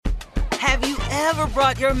Have you ever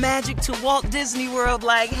brought your magic to Walt Disney World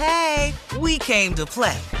like, hey, we came to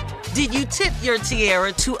play? Did you tip your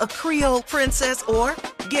tiara to a Creole princess or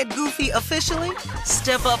get goofy officially?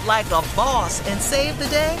 Step up like a boss and save the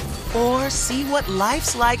day? Or see what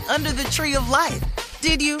life's like under the tree of life?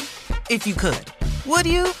 Did you? If you could. Would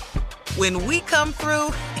you? When we come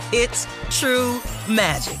through, it's true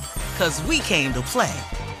magic. 'Cause we came to play.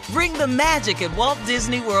 Bring the magic at Walt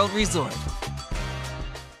Disney World Resort.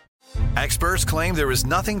 Experts claim there is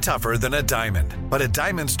nothing tougher than a diamond. But at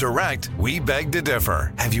Diamonds Direct, we beg to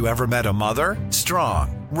differ. Have you ever met a mother?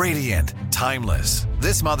 Strong, radiant, timeless.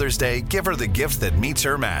 This Mother's Day, give her the gift that meets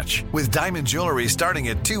her match. With diamond jewelry starting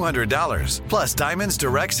at $200. Plus Diamonds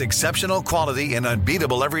Direct's exceptional quality and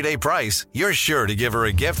unbeatable everyday price, you're sure to give her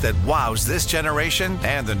a gift that wows this generation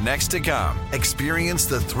and the next to come. Experience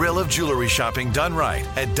the thrill of jewelry shopping done right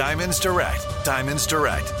at Diamonds Direct. Diamonds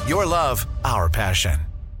Direct. Your love, our passion.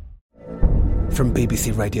 From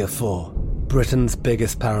BBC Radio 4, Britain's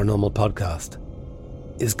biggest paranormal podcast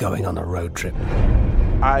is going on a road trip.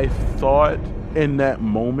 I thought in that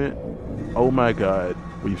moment, oh my God,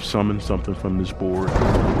 we've summoned something from this board.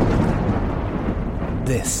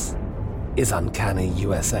 This is Uncanny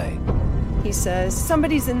USA. He says,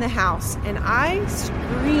 somebody's in the house, and I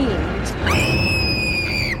screamed.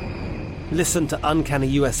 Listen to Uncanny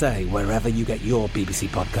USA wherever you get your BBC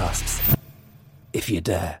podcasts, if you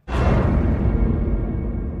dare.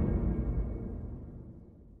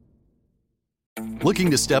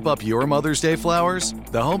 Looking to step up your Mother's Day flowers?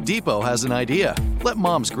 The Home Depot has an idea. Let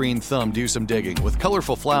Mom's green thumb do some digging with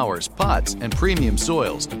colorful flowers, pots, and premium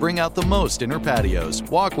soils to bring out the most in her patios,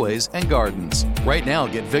 walkways, and gardens. Right now,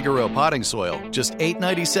 get Vigoro potting soil, just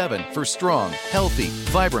 $8.97 for strong, healthy,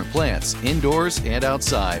 vibrant plants indoors and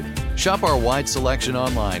outside. Shop our wide selection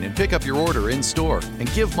online and pick up your order in-store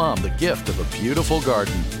and give Mom the gift of a beautiful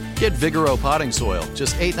garden. Get Vigoro potting soil,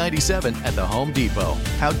 just $8.97 at the Home Depot.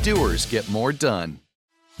 How doers get more done.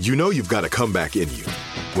 You know you've got a comeback in you.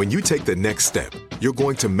 When you take the next step, you're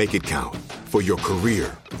going to make it count. For your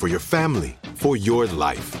career, for your family, for your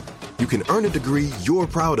life. You can earn a degree you're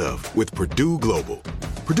proud of with Purdue Global.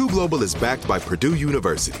 Purdue Global is backed by Purdue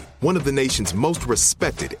University, one of the nation's most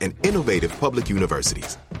respected and innovative public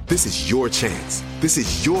universities. This is your chance. This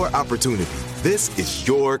is your opportunity. This is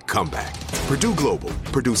your comeback. Purdue Global,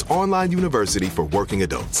 Purdue's online university for working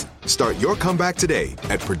adults. Start your comeback today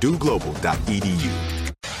at purdueglobal.edu.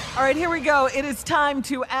 All right, here we go. It is time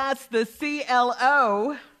to ask the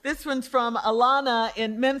CLO. This one's from Alana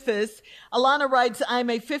in Memphis. Alana writes, I'm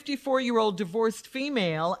a 54-year-old divorced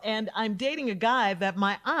female, and I'm dating a guy that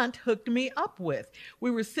my aunt hooked me up with.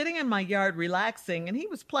 We were sitting in my yard relaxing, and he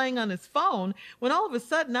was playing on his phone when all of a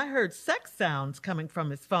sudden I heard sex sounds coming from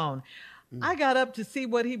his phone. I got up to see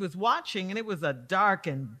what he was watching, and it was a dark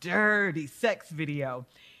and dirty sex video.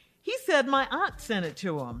 He said my aunt sent it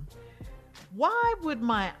to him. Why would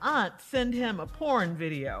my aunt send him a porn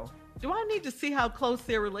video? Do I need to see how close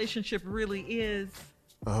their relationship really is?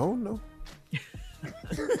 I don't know.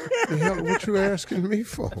 The hell, what you asking me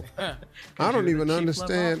for? I don't even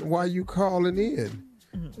understand why you calling in.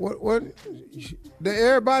 What?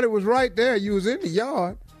 Everybody was right there. You was in the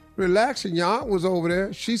yard, relaxing. Your aunt was over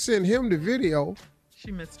there. She sent him the video.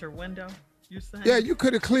 She missed her window, you're saying? Yeah, you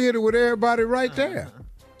could have cleared it with everybody right there.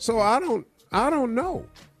 So I don't know.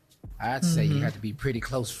 I'd say you have to be pretty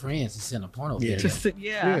close friends to send a porno video.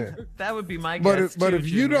 Yeah, that would be my guess. But too, if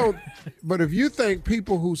you Junior. but if you think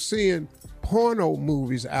people who seeing porno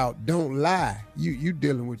movies out don't lie, you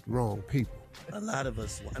dealing with the wrong people. A lot of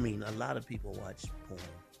people watch porn.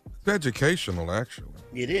 It's educational, actually.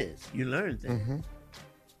 It is. You learn things. Mm-hmm.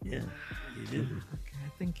 Yeah, you do. Okay, I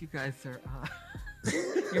think you guys are...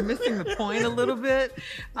 You're missing the point a little bit.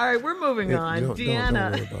 All right, we're moving on.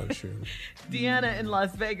 Deanna. Don't worry about it, Shirley. Deanna in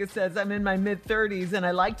Las Vegas says, I'm in my mid-30s and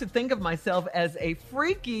I like to think of myself as a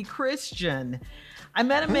freaky Christian. I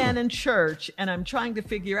met a man in church and I'm trying to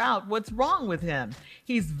figure out what's wrong with him.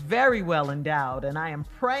 He's very well endowed and I am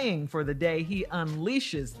praying for the day he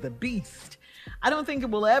unleashes the beast. I don't think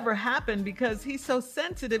it will ever happen because he's so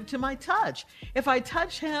sensitive to my touch. If I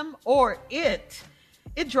touch him or it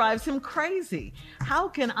drives him crazy. How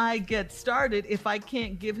can I get started if I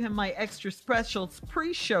can't give him my extra special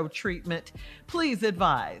pre-show treatment? Please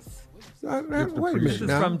advise. Wait a minute This is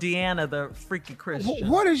now. from Deanna, the freaky Christian.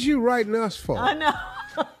 What is you writing us for? I know.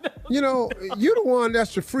 You know, you're the one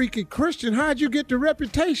that's the freaky Christian. How'd you get the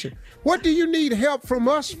reputation? What do you need help from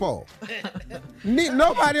us for?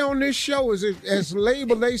 Nobody on this show has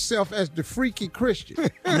labeled themselves as the freaky Christian.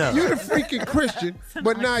 No. You're the freaky Christian,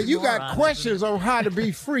 but now you got questions on how to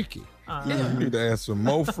be freaky. You need to ask some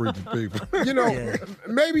more freaky people. You know,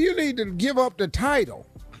 maybe you need to give up the title.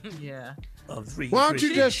 Yeah. Why don't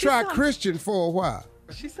you just try Christian for a while?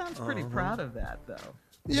 She sounds pretty proud of that, though.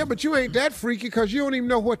 Yeah, but you ain't that freaky because you don't even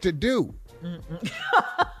know what to do.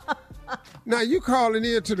 Now, you calling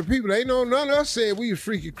in to the people. They ain't know none of us said we was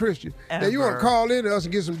freaky Christian. Now, you want to call in to us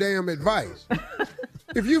and get some damn advice.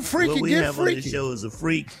 If you freaky, get freaky. What we have on the show is a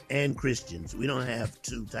freak and Christians. We don't have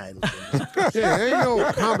two titles. Yeah, ain't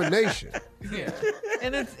no combination. Yeah.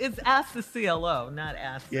 And it's Ask the CLO, not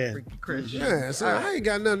Ask the Freaky Christian. Yeah, so I ain't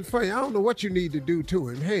got nothing for you. I don't know what you need to do to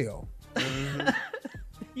him. Hell.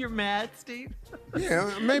 You're mad, Steve?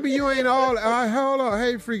 Yeah, maybe you ain't all. Hold on.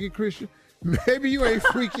 Hey, freaky Christian. Maybe you ain't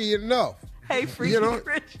freaky enough. Hey, freaky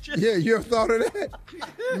Christian. Yeah, you ever thought of that?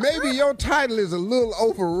 Maybe your title is a little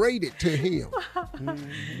overrated to him.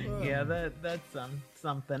 Yeah, that's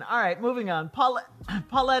something. All right, moving on.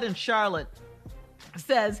 Paulette in Charlotte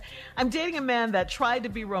says, I'm dating a man that tried to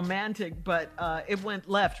be romantic, but it went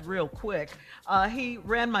left real quick. He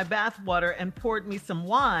ran my bath water and poured me some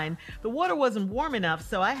wine. The water wasn't warm enough,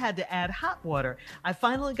 so I had to add hot water. I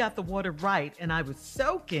finally got the water right, and I was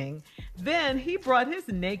soaking. Then he brought his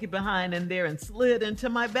naked behind in there and slid into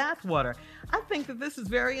my bath water. I think that this is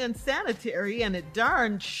very unsanitary, and it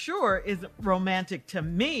darn sure isn't romantic to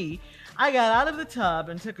me. I got out of the tub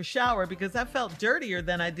and took a shower because I felt dirtier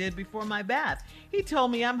than I did before my bath. He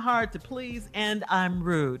told me I'm hard to please and I'm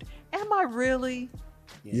rude. Am I really?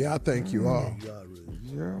 Yeah, I think you are. You are rude.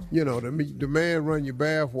 Yeah. You know, the man run your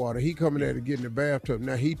bath water. He coming there to get in the bathtub.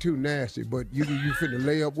 Now, he too nasty, but you finna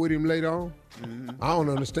lay up with him later on? Mm-hmm. I don't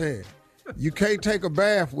understand. You can't take a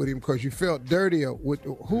bath with him because you felt dirtier with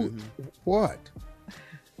who? Mm-hmm. What?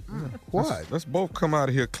 What? Let's both come out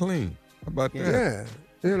of here clean. How about that?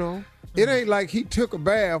 Yeah, you know. It ain't like he took a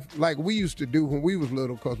bath like we used to do when we was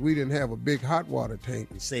little because we didn't have a big hot water tank.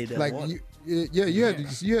 Save that like water. You had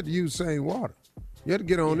to use the same water. You had to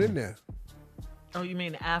get on in there. Oh, you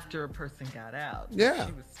mean after a person got out? Yeah.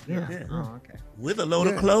 Yeah. Oh, okay. With a load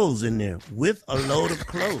of clothes in there. With a load of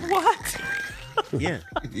clothes. What? Yeah.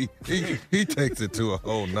 He takes it to a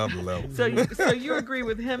whole nother level. So you agree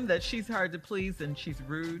with him that she's hard to please and she's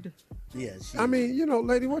rude? Yeah. I mean, you know,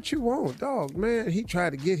 lady, what you want, dog? Man, he tried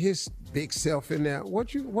to get his big self in there.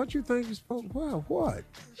 What you think he's supposed to? Well, what?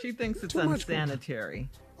 She thinks it's Too much unsanitary.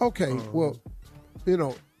 Okay, well, you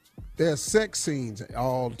know, there's sex scenes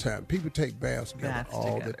all the time. People take baths together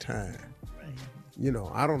all the time. Right. You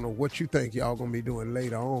know, I don't know what you think y'all gonna be doing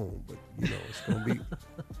later on, but you know, it's gonna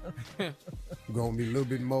be a little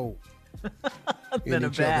bit more in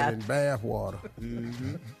each other than bath water.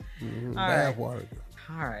 Mm-hmm. Mm-hmm. Bath water.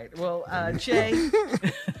 All right. Well, Jay,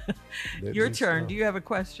 your turn. Do you have a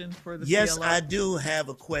question for the Yes, CLO? I do have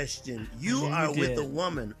a question. You are with a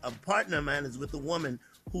woman. A partner of mine is with a woman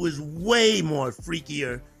who is way more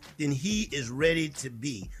freakier than he is ready to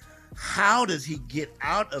be. How does he get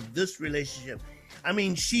out of this relationship? I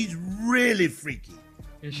mean, she's really freaky.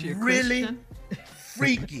 Is she a really Christian?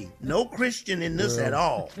 freaky? No Christian in this at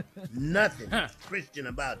all. Nothing Christian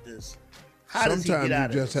about this. How does he get out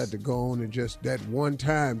of this? Sometimes you just have to go on and just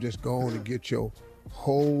go on and get your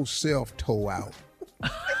whole self toe out.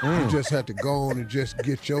 You just have to go on and just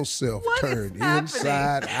get yourself turned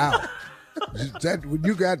inside out.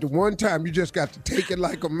 You got the one time you just got to take it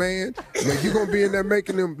like a man. Like you're gonna be in there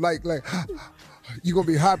making them like you're gonna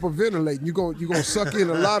be hyperventilating. You're gonna suck in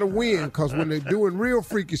a lot of wind because when they're doing real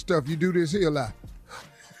freaky stuff, you do this here a lot.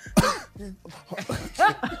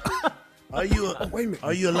 Are you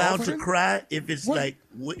allowed to cry if it's way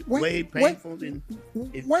painful? Can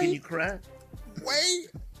you cry? Wait,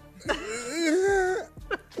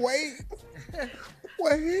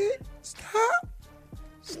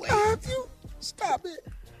 stop it,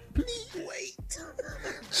 please. Wait.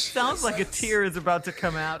 Sounds like a tear is about to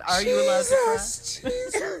come out. Are you allowed to cry?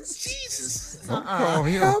 Jesus. Don't call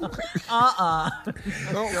him. Don't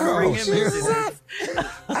call him.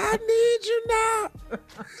 I need you now.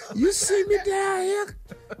 You see me down here?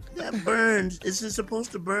 That burns. Is it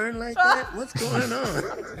supposed to burn like that? What's going on?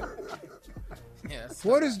 Yes.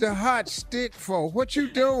 What is the hot stick for? What you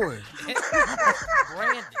doing?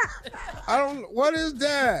 Brandy. What is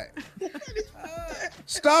that?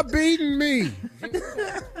 Stop beating me.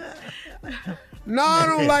 No, I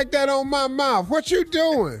don't like that on my mouth. What you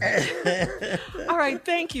doing? All right,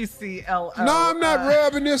 thank you, CLO. No, I'm not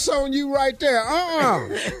rubbing this on you right there.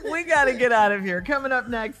 We got to get out of here. Coming up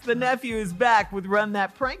next, the nephew is back with Run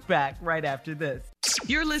That Prank Back right after this.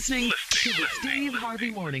 You're listening to the Steve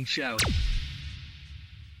Harvey Morning Show.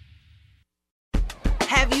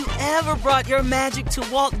 Have you ever brought your magic to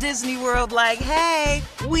Walt Disney World like, hey,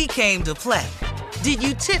 we came to play? Did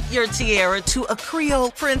you tip your tiara to a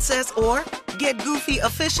Creole princess or get goofy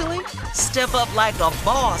officially? Step up like a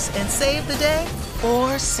boss and save the day?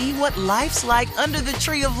 Or see what life's like under the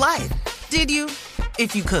tree of life? Did you?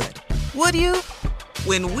 If you could. Would you?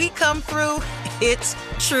 When we come through, it's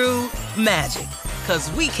true magic.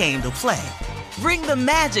 'Cause we came to play. Bring the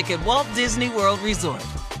magic at Walt Disney World Resort.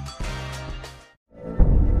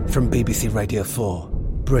 From BBC Radio 4,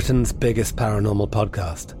 Britain's biggest paranormal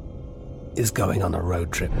podcast is going on a road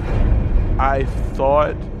trip. I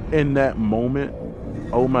thought in that moment,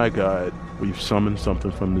 oh my God, we've summoned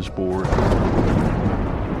something from this board.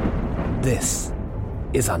 This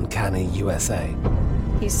is Uncanny USA.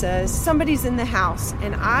 He says, somebody's in the house,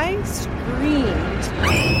 and I screamed.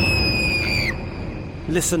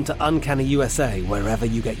 Listen to Uncanny USA wherever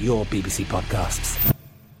you get your BBC podcasts,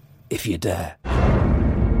 if you dare.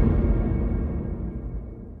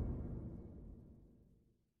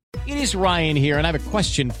 It is Ryan here, and I have a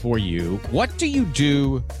question for you. What do you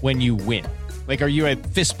do when you win? Like, are you a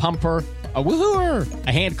fist pumper, a woohooer,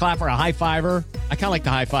 a hand clapper, a high fiver? I kind of like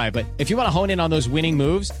the high five, but if you want to hone in on those winning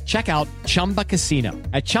moves, check out Chumba Casino.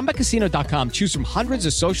 At ChumbaCasino.com, choose from hundreds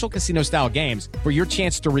of social casino-style games for your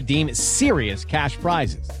chance to redeem serious cash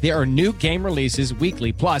prizes. There are new game releases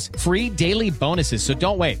weekly, plus free daily bonuses. So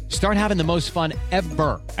don't wait. Start having the most fun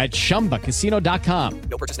ever at ChumbaCasino.com.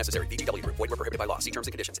 No purchase necessary. VGW. Void where prohibited by law. See terms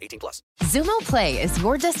and conditions. 18+. Xumo Play is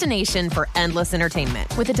your destination for endless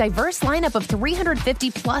entertainment. With a diverse lineup of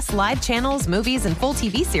 350-plus live channels, movies, and full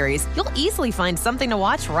TV series, you'll easily find something to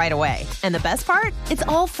watch right away. And the best part? It's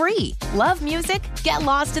all free. Love music? Get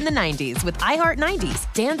lost in the 90s with iHeart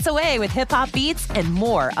 90s, dance away with hip-hop beats, and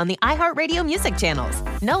more on the iHeartRadio music channels.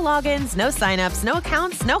 No logins, no signups, no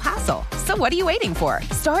accounts, no hassle. So what are you waiting for?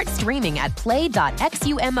 Start streaming at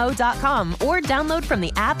play.xumo.com or download from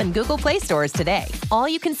the app and Google Play stores today. All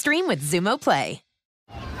you can stream with Xumo Play.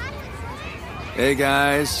 Hey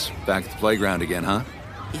guys, back at the playground again, huh?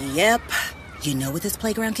 Yep. You know what this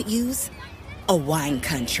playground could use? A wine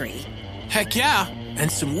country. Heck yeah, and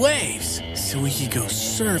some waves so we could go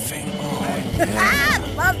surfing. Oh, yeah.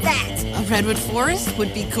 Love that. A redwood forest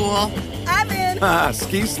would be cool. I'm in.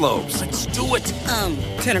 Ski slopes. Let's do it.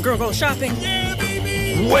 Can a girl go shopping? Yeah,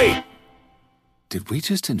 baby. Wait. Did we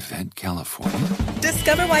just invent California?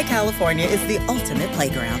 Discover why California is the ultimate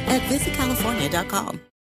playground at visitcalifornia.com.